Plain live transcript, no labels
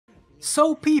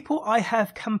So people, I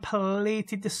have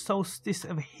completed the Solstice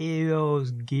of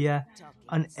Heroes gear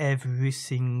on every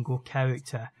single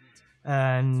character.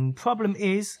 And problem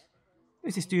is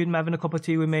this dude having a cup of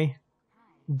tea with me.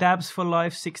 Dabs for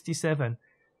life 67.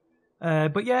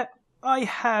 But yeah, I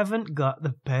haven't got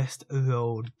the best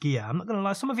rolled gear. I'm not gonna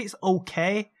lie, some of it's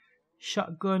okay.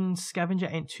 Shotgun scavenger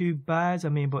ain't too bad, I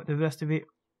mean, but the rest of it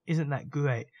isn't that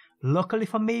great. Luckily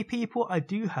for me, people, I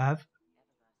do have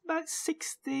about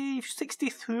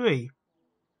 63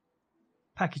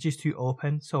 packages to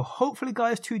open. So hopefully,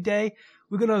 guys, today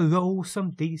we're gonna roll some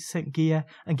decent gear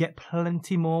and get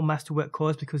plenty more masterwork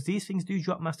cores, because these things do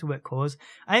drop masterwork cores.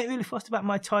 I ain't really fussed about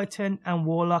my Titan and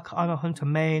Warlock on a Hunter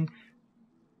main,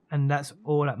 and that's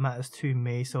all that matters to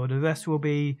me. So the rest will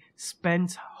be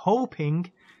spent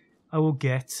hoping I will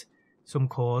get some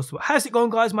cores. But how's it going,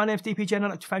 guys? My name's DPJ, and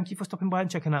I'd like to thank you for stopping by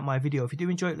and checking out my video. If you do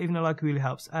enjoy it, leaving a like really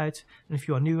helps out. And if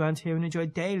you are new around here and enjoy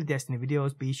daily Destiny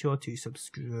videos, be sure to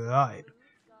subscribe.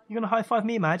 You're gonna high five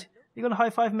me, Mad? You're gonna high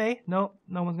five me? No,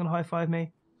 no one's gonna high five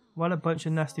me. What a bunch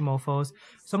of nasty mofos.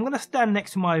 So I'm gonna stand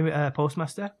next to my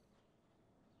postmaster,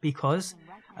 because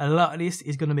a lot of this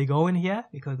is gonna be going here,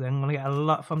 because I'm gonna get a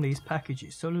lot from these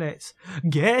packages. So let's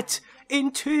get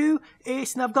into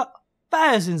it. And I've got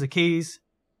thousands of keys,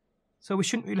 so we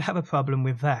shouldn't really have a problem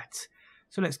with that.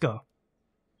 So let's go.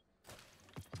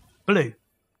 Blue.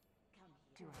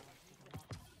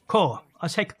 Core. I'll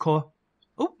take a core.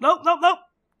 Oh, no, no, no.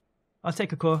 I'll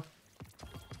take a core.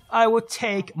 I will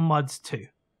take mods too.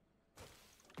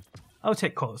 I'll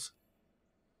take cores.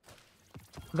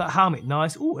 I got a helmet.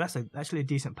 Nice. Oh, that's actually a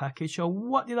decent package. So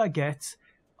what did I get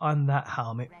on that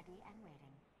helmet?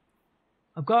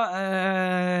 I've got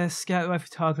a scout rifle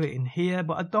target in here,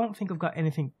 but I don't think I've got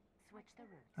anything.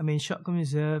 I mean, shotgun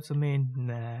reserves, I mean,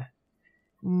 nah.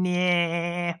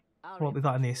 Nah. What we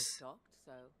got on this?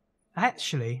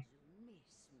 Actually,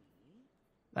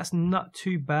 that's not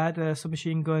too bad.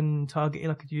 Submachine gun targeting,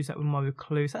 I could use that with my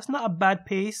recluse. That's not a bad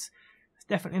piece. It's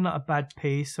definitely not a bad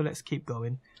piece, so let's keep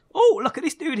going. Oh, look at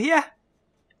this dude here.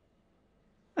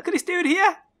 Look at this dude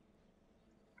here.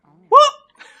 What?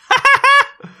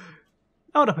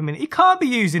 Hold up a minute. He can't be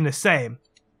using the same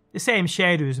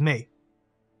shader as me.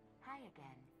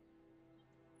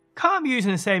 Can't be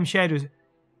using the same shader as...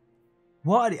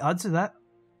 What are the odds of that?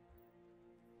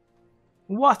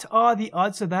 What are the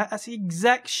odds of that? That's the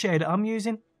exact shader I'm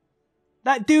using.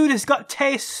 That dude has got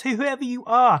taste. Whoever you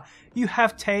are, you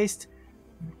have taste.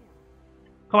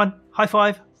 Come on, high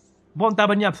five. One dab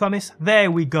on you, I promise.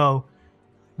 There we go.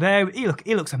 There,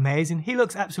 he looks amazing. He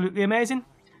looks absolutely amazing.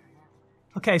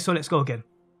 Okay, so let's go again.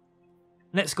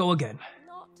 Let's go again.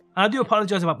 And I do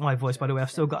apologise about my voice, by the way.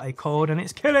 I've still got a cold and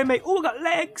it's killing me. Oh, I got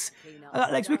legs. I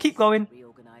got legs. We'll keep going.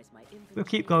 We'll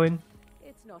keep going.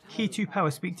 Key 2 power.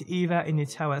 Speak to Eva in your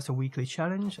tower. That's a weekly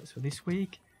challenge. That's for this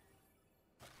week.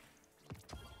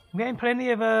 I'm getting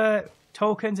plenty of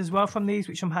tokens as well from these,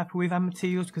 which I'm happy with, and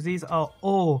materials, because these are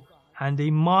all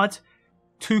handy. Mod.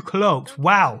 2 cloaks.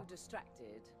 Wow.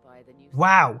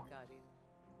 Wow.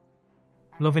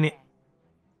 Loving it.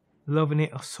 Loving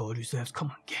it. Oh, sword reserves.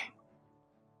 Come on, game.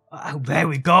 Oh, there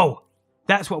we go.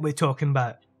 That's what we're talking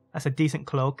about. That's a decent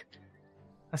cloak.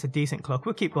 That's a decent cloak.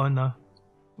 We'll keep going though.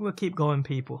 We'll keep going,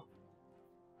 people.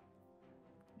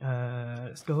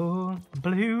 Let's go.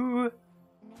 Blue.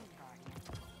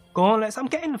 Gauntlets. I'm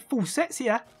getting the full sets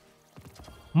here.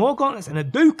 More gauntlets and a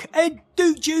Duke. A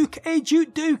Duke. A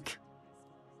Duke.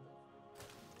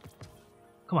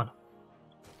 Come on.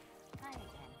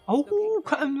 Oh,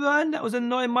 cut and run. That was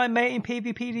annoying my mate in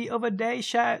PvP the other day.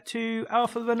 Shout out to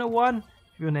Alpha Runner 1.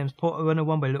 Your name's Porter Runner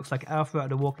 1, but it looks like Alpha out of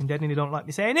The Walking Dead, and you don't like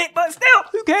me saying it, but still,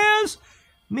 who cares?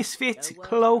 Misfit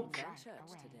cloak.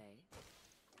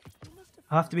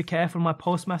 I have to be careful my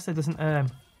postmaster doesn't,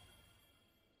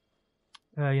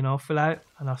 you know, fill out,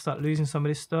 and I'll start losing some of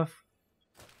this stuff.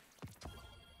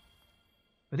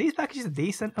 But these packages are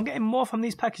decent. I'm getting more from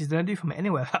these packages than I do from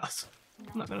anywhere else.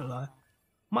 I'm not gonna lie.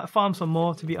 Might farm some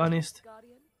more, to be honest.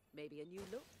 You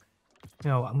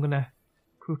know what, I'm gonna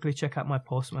quickly check out my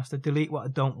postmaster, delete what I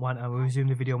don't want, and we'll resume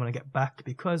the video when I get back,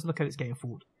 because look at it's getting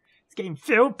filled. It's getting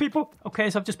filled, people. Okay,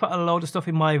 so I've just put a load of stuff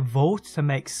in my vault to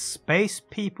make space,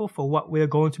 people, for what we're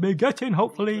going to be getting,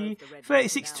 hopefully.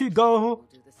 36 to go.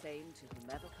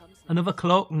 Another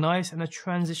cloak, nice, and a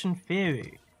transition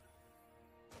theory.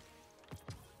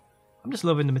 I'm just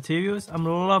loving the materials. I'm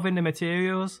loving the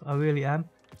materials. I really am.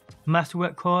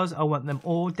 Masterwork cores, I want them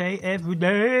all day, every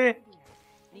day.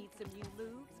 Need some new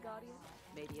moves, Guardian?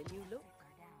 Maybe a new look.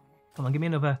 Come on, give me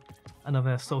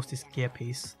another Solstice gear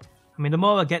piece. I mean, the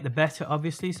more I get, the better,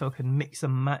 obviously, so I can mix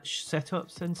and match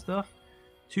setups and stuff.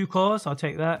 2 cores, I'll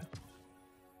take that.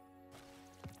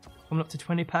 Coming up to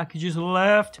 20 packages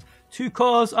left. 2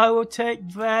 cores, I will take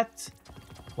that.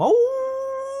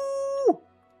 Whoa!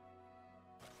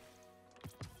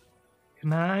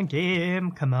 Come on,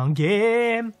 game. Come on,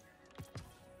 game.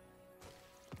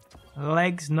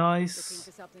 Legs, nice.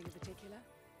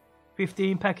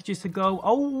 15 packages to go.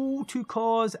 Oh, 2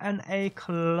 cores and a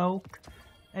cloak.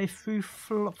 A through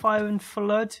fire and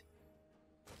flood.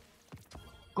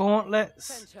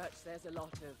 Gauntlets.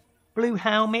 Blue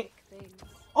helmet.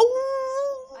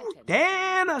 Oh,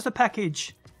 damn, that's a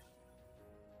package.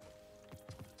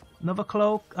 Another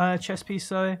cloak, chest piece,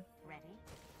 sorry.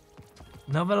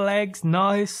 Another legs,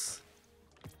 nice.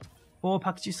 4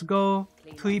 packages to go.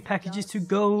 3 packages to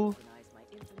go.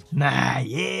 Nah,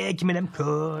 yeah, give me them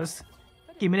cores.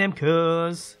 Give me them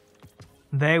cores.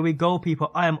 There we go,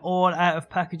 people. I am all out of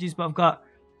packages, but I've got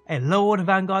a load of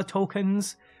Vanguard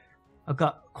tokens. I've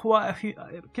got quite a few,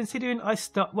 considering I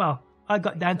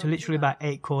got down to literally about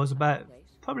 8 cores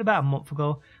probably about a month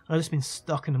ago. I've just been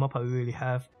stocking them up, I really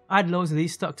have. I had loads of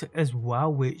these stocked as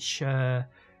well, which I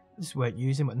just weren't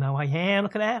using, but now I am.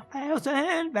 Look at that,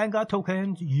 1,000 Vanguard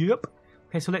tokens, yep.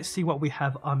 Okay, so let's see what we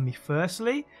have on me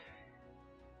firstly.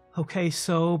 Okay,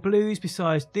 so blues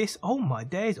besides this. Oh my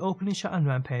days, opening shot and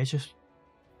rampage. Just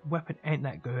weapon ain't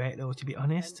that great though, to be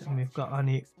honest. And we've got on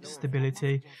it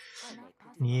stability.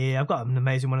 Yeah, I've got an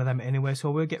amazing one of them anyway,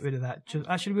 so we'll get rid of that.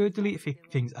 Actually, we'll delete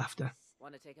things after.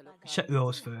 Check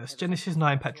those first. Genesis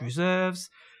 9 patch reserves,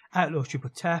 Outlaw triple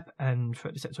tap, and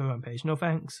Threat Deceptor rampage. No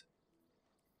thanks.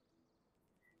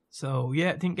 So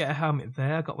yeah, didn't get a helmet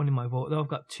there. I got one in my vault though. I've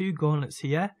got 2 gauntlets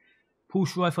here.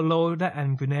 Pulse rifle loader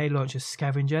and grenade launcher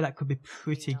scavenger. That could be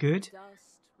pretty good.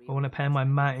 I want to pair my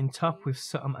mountain top with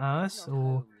something else.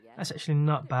 Or that's actually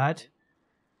not bad.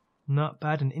 Not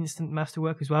bad. An instant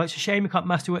masterwork as well. It's a shame we can't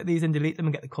masterwork these and delete them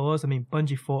and get the cores. I mean,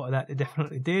 Bungie thought of that. They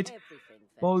definitely did.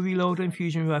 Bow reloader,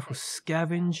 infusion rifle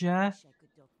scavenger.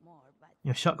 You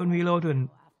know, shotgun reloader, and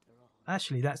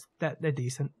actually they're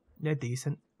decent. They're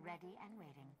decent.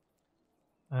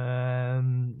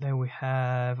 Then we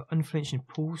have unflinching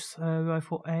pulse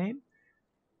rifle aim,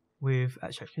 with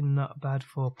actually not bad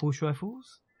for pulse rifles.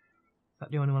 Is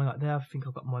that the only one I got there? I think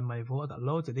I've got one in my vault. I got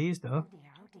loads of these though.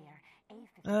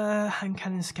 Hand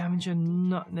cannon scavenger,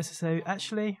 not necessary.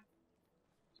 Actually,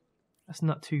 that's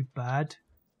not too bad.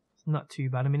 It's not too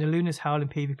bad. I mean, the Luna's Howl in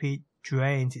PvP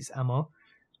drains its ammo.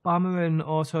 Bomber and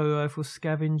auto rifle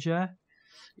scavenger.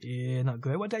 Yeah, not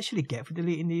great. What do I actually get for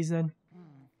deleting these then?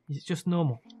 Is it just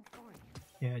normal?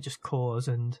 Yeah, just cores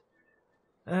and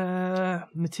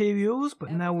materials.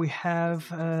 But now we have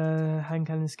hand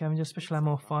cannon scavenger, special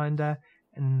ammo finder,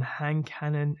 and hand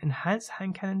cannon, enhanced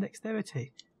hand cannon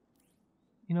dexterity.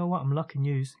 You know what? I'm locking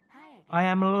yous. I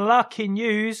am locking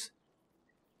yous.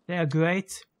 They are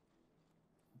great.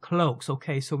 Cloaks.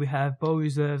 Okay, so we have bow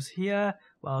reserves here.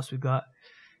 What else we got?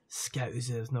 Scout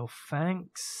reserves. No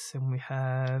thanks. And we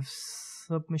have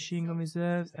submachine gun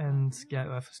reserves and scout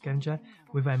rifle scavenger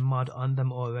with a mod on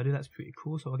them already. That's pretty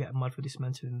cool. So I'll get a mod for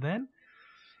dismantling them.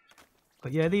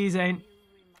 But yeah, these ain't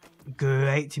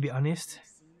great, to be honest.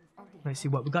 Let's see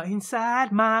what we got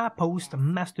inside my post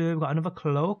master. We've got another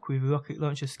cloak with rocket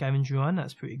launcher scavenger on.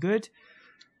 That's pretty good.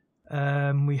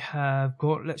 We have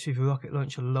gauntlets with rocket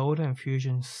launcher loader and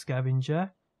fusion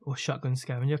scavenger or shotgun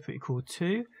scavenger. Pretty cool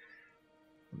too.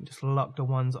 Let me just lock the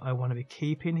ones I want to be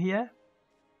keeping here.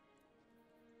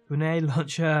 Grenade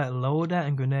launcher loader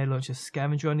and grenade launcher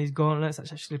scavenger on these gauntlets.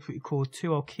 That's actually pretty cool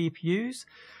too. I'll keep use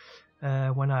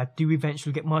when I do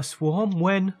eventually get my swarm.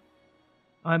 When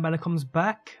Iron Banner comes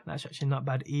back, that's actually not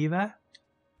bad either.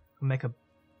 I'll make a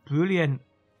brilliant,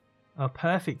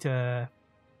 perfect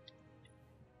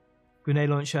grenade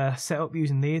launcher setup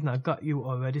using these, and I got you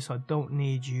already, so I don't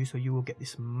need you, so you will get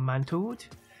dismantled.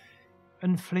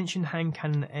 Unflinching hand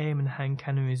cannon aim and hand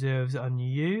cannon reserves on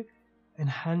you.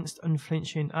 Enhanced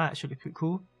unflinching, actually pretty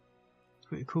cool.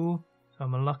 Pretty cool. So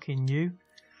I'm unlocking you.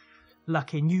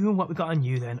 Locking you. What we got on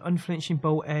you then? Unflinching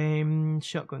bolt aim,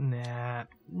 shotgun. Nah.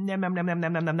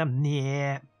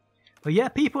 Nah. But yeah,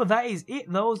 people, that is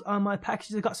it. Those are my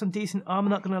packages. I got some decent armor.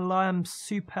 Not gonna lie, I'm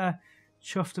super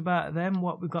chuffed about them.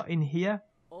 What we got in here?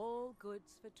 All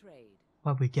goods for trade.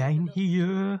 What we got in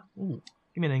here? Ooh,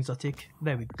 give me an exotic.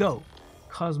 There we go.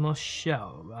 Cosmos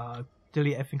Shell.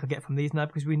 Delete everything I get from these now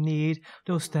because we need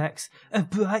those stacks of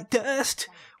bright dust.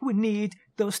 We need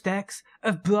those stacks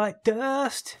of bright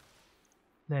dust.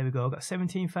 There we go. I've got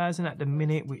 17,000 at the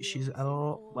minute, which is a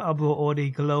lot. Well, I brought all the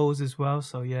glows as well,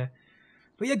 so yeah.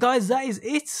 But yeah, guys, that is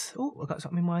it. Oh, I got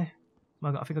something in my.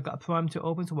 I think I got a prime to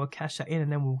open, so we'll cash that in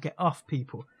and then we'll get off,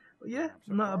 people. But yeah,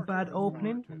 not a bad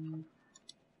opening.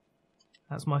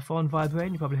 That's my phone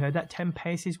vibrating. You probably heard that. 10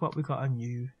 paces. What we got on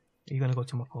you? You're going to go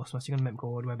to my postmaster. You're going to make me go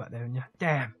all the way back there, and yeah.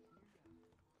 Damn.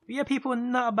 But yeah, people,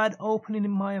 not a bad opening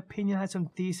in my opinion. Had some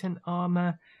decent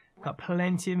armor. Got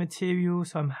plenty of material,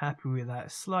 so I'm happy with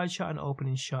that. Slide shot and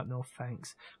opening shot, no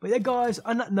thanks. But yeah, guys,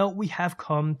 on that note, we have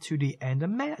come to the end. I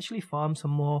may actually farm some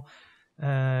more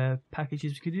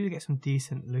packages. We could do get some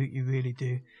decent loot, you really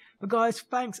do. But guys,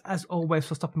 thanks as always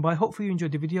for stopping by. Hopefully you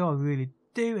enjoyed the video, I really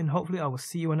do. And hopefully I will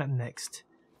see you on that next